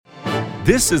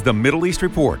This is the Middle East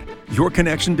Report, your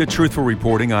connection to truthful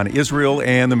reporting on Israel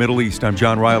and the Middle East. I'm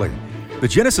John Riley. The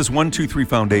Genesis 123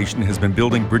 Foundation has been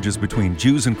building bridges between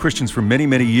Jews and Christians for many,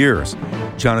 many years.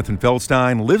 Jonathan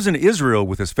Feldstein lives in Israel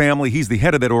with his family. He's the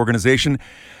head of that organization.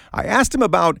 I asked him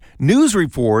about news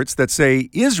reports that say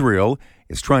Israel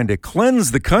is trying to cleanse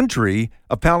the country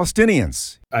of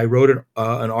Palestinians. I wrote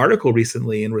an article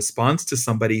recently in response to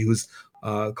somebody who's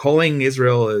calling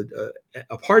Israel an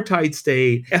apartheid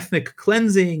state, ethnic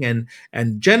cleansing, and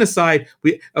genocide.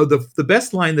 The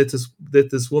best line that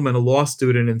this woman, a law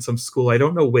student in some school, I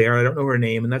don't know where, I don't know her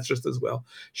name, and that's just as well.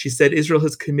 She said Israel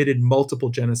has committed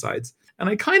multiple genocides, and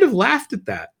I kind of laughed at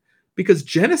that because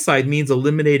genocide means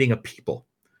eliminating a people.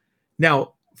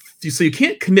 Now, so you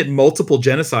can't commit multiple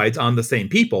genocides on the same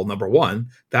people, number one.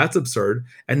 That's absurd.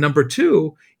 And number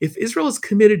two, if Israel has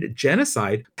committed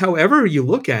genocide, however you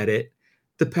look at it,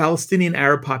 the Palestinian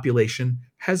Arab population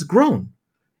has grown.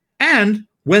 And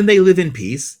when they live in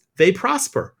peace, they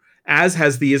prosper, as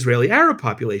has the Israeli Arab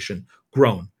population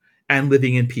grown and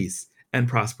living in peace and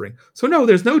prospering. So no,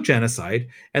 there's no genocide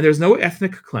and there's no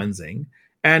ethnic cleansing.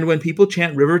 And when people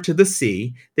chant river to the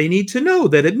sea, they need to know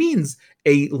that it means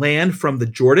a land from the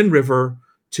Jordan River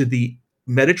to the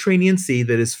Mediterranean Sea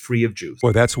that is free of Jews.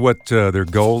 Well, that's what their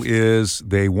goal is.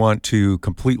 They want to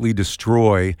completely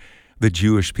destroy the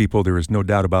Jewish people. There is no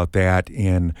doubt about that.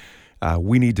 And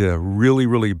we need to really,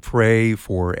 really pray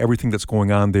for everything that's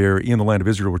going on there in the land of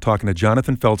Israel. We're talking to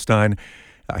Jonathan Feldstein.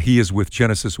 He is with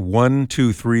Genesis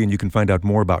 123, and you can find out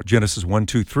more about Genesis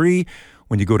 123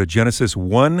 when you go to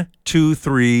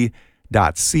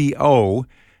Genesis123.co,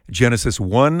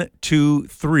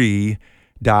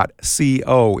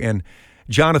 Genesis123.co. And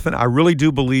Jonathan, I really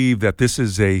do believe that this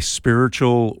is a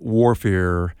spiritual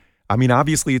warfare. I mean,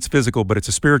 obviously it's physical, but it's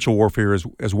a spiritual warfare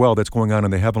as well that's going on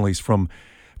in the heavenlies from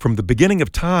the beginning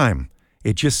of time.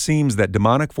 It just seems that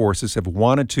demonic forces have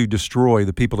wanted to destroy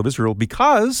the people of Israel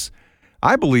because,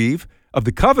 I believe, of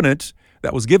the covenant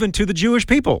that was given to the Jewish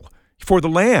people for the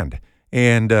land.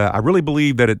 And I really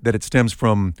believe that it stems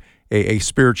from a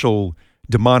spiritual,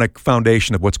 demonic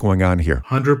foundation of what's going on here.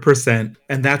 100%.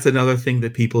 And that's another thing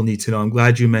that people need to know. I'm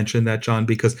glad you mentioned that, John,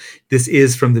 because this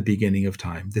is from the beginning of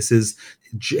time. This is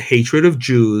hatred of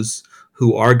Jews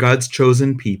who are God's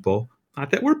chosen people.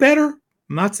 Not that we're better.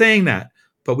 I'm not saying that.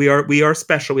 But we are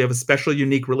special. We have a special,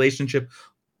 unique relationship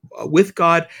with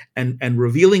God and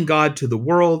revealing God to the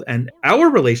world, and our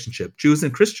relationship, Jews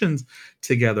and Christians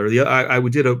together. I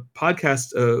did a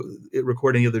podcast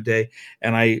recording the other day,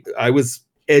 and I was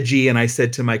edgy, and I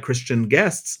said to my Christian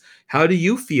guests, how do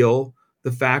you feel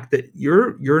the fact that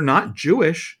you're not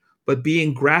Jewish, but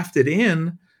being grafted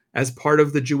in as part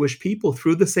of the Jewish people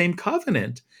through the same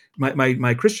covenant?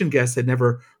 My Christian guests had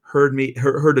never heard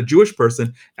a Jewish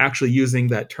person actually using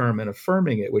that term and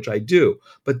affirming it, which I do.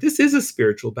 But this is a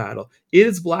spiritual battle. It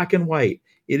is black and white.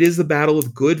 It is the battle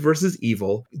of good versus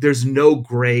evil. There's no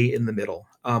gray in the middle.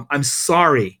 I'm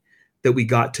sorry that we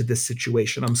got to this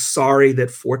situation. I'm sorry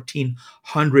that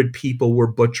 1,400 people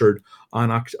were butchered on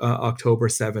October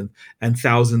 7th and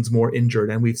thousands more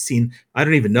injured. And we've seen, I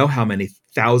don't even know how many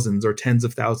thousands or tens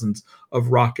of thousands of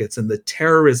rockets, and the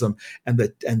terrorism and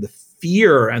the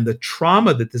fear and the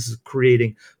trauma that this is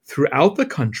creating throughout the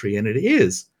country. And it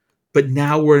is. But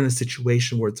now we're in a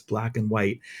situation where it's black and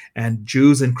white, and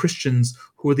Jews and Christians,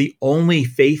 who are the only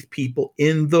faith people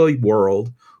in the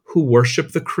world who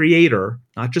worship the Creator,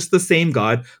 not just the same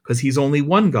God, because He's only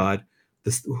one God,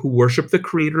 who worship the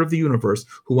Creator of the universe,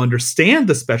 who understand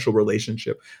the special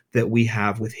relationship that we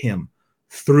have with Him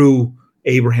through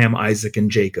Abraham, Isaac, and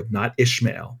Jacob, not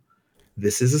Ishmael.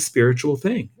 This is a spiritual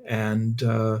thing, and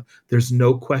there's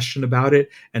no question about it,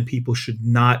 and people should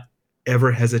not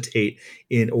ever hesitate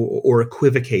in or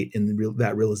equivocate in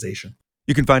that realization.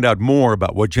 You can find out more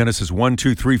about what Genesis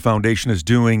 123 Foundation is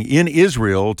doing in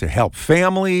Israel to help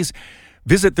families.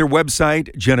 Visit their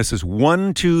website,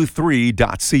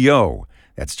 Genesis123.co.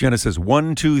 That's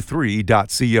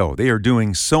Genesis123.co. They are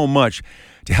doing so much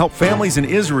to help families in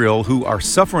Israel who are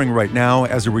suffering right now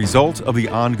as a result of the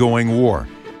ongoing war.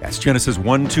 That's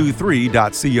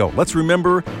Genesis123.co. Let's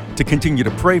remember to continue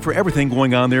to pray for everything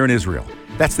going on there in Israel.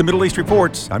 That's the Middle East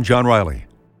Report. I'm John Riley.